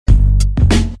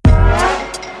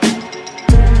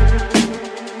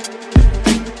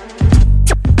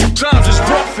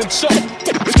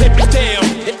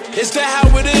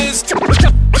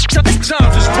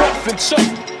tough.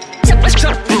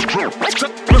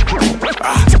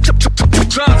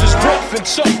 Times is rough and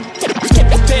tough.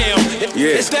 Damn,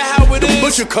 is that how it is? The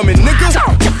butcher coming, nigga.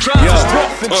 Times is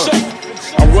rough and tough.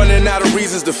 I'm running out of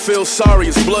reasons to feel sorry.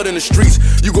 It's blood in the streets.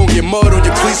 You gon' get mud on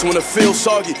your cleats when it feels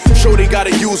soggy. Sure they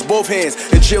gotta use both hands,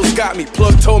 and Jill's got me.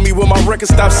 Plug told me when my record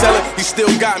stopped selling, he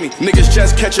still got me. Niggas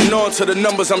just catching on to the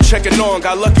numbers I'm checking on.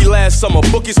 Got lucky last summer,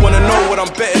 bookies wanna know what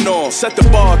I'm betting on. Set the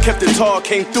bar, kept it tall,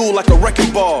 came through like a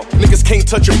wrecking ball. Niggas can't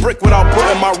touch a brick without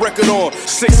putting my record on.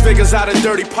 6 figures out of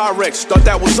dirty Pyrex, thought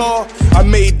that was all? I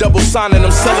made double sign and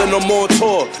I'm selling them on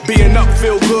tour. Being up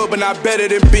feel good, but not better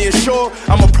than being sure.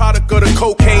 I'm a product of the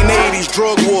cocaine 80s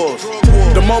drug wars.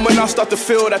 The moment I start to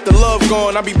feel that the love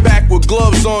gone, I be back with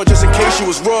gloves on just in case you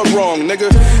was rubbed wrong,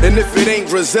 nigga. And if it ain't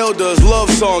Griselda's love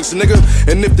songs, nigga.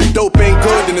 And if the dope ain't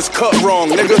good, then it's cut wrong,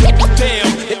 nigga. Damn,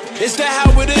 is that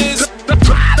how it is?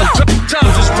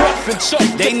 Times is rough and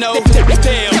tough. They know.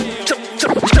 Damn.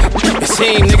 It's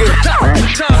him, nigga.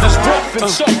 Times is rough and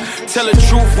tough. Tell the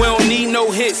truth, we don't need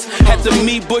no hits. After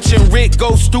me, Butch and Rick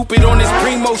go stupid on this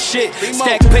primo shit.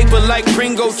 Stack paper like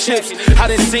Pringo chips. I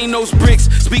done seen those bricks.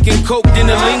 Speaking coke, then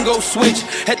the lingo switch.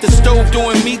 At the stove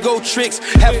doing Migo tricks.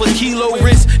 Half a kilo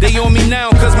wrist. They on me now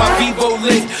cause my Vivo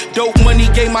lit. Dope money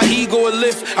gave my ego a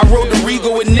lift. I rode the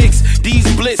Rego with Knicks. These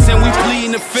blitz and we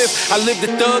pleading the fifth. I live the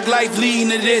thug life leading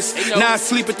to this. Now I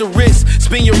sleep at the wrist.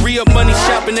 Spend your re-up money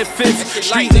shopping at Fifth.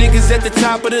 Street niggas at the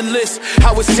top of the list.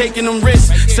 I was taking them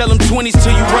risks. Sell them 20s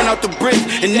till you run out the brick.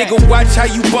 And nigga, watch how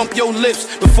you bump your lips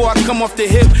before I come off the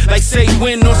hip. Like say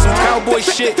win on some cowboy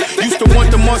shit. Used to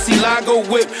want the Murcielago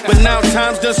whip, but now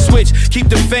times done switch. Keep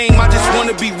the fame, I just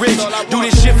wanna be rich. Do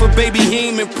this shit for Baby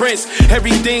Heem and Prince.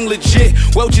 Everything legit.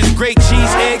 Welch's great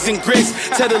cheese, eggs, and grits.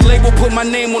 Tell the label put my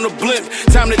name on the blimp.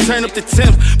 Time to turn up the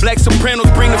temp. Black Sopranos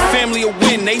bring the family a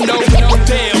win. They know.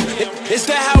 Damn, is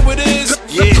that how it is?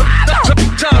 Yeah.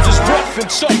 Times is rough and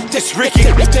tough. That's Ricky.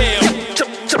 Damn.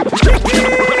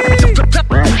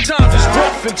 Times is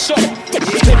rough and tough.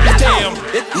 Damn,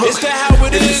 is that how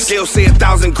it If the is? scale say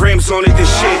 1,000 grams on it, this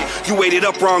shit, you weighed it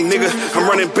up wrong, nigga. I'm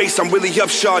running base, I'm really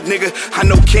upshot, nigga. I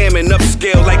know Cam and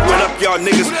upscale, like what up, y'all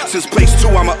niggas. Since place 2,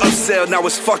 I'm a upsell, now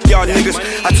it's fuck y'all niggas.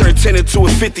 I turned 10 into a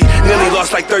 50, nearly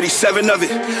lost like 37 of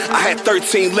it. I had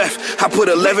 13 left, I put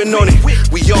 11 on it.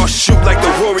 We all shoot like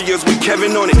the Warriors with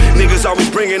Kevin on it. Niggas always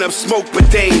bringing up smoke, but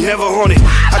they ain't never on it.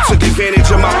 I took advantage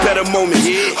of my better moments.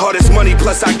 Hardest money,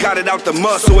 plus I got it out the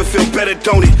mud, so it feel better,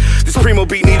 don't it? This Primo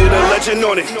beat needed a legend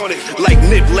on it. Like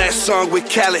Nip last song with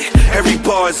Khaled. Every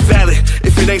bar is valid.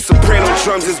 If it ain't soprano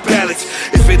drums, it's ballads.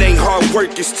 If it ain't hard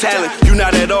work, it's talent. You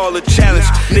not at all a challenge.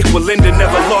 Nick Walinda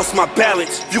never lost my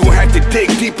balance. You gon' have to dig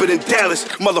deeper than Dallas,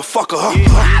 motherfucker, huh?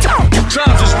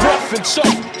 Times is rough and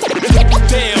tough.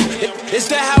 Damn, is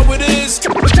that how it is?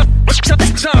 Times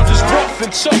is rough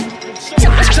and tough.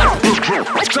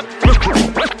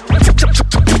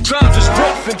 Times is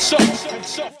rough and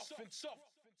tough.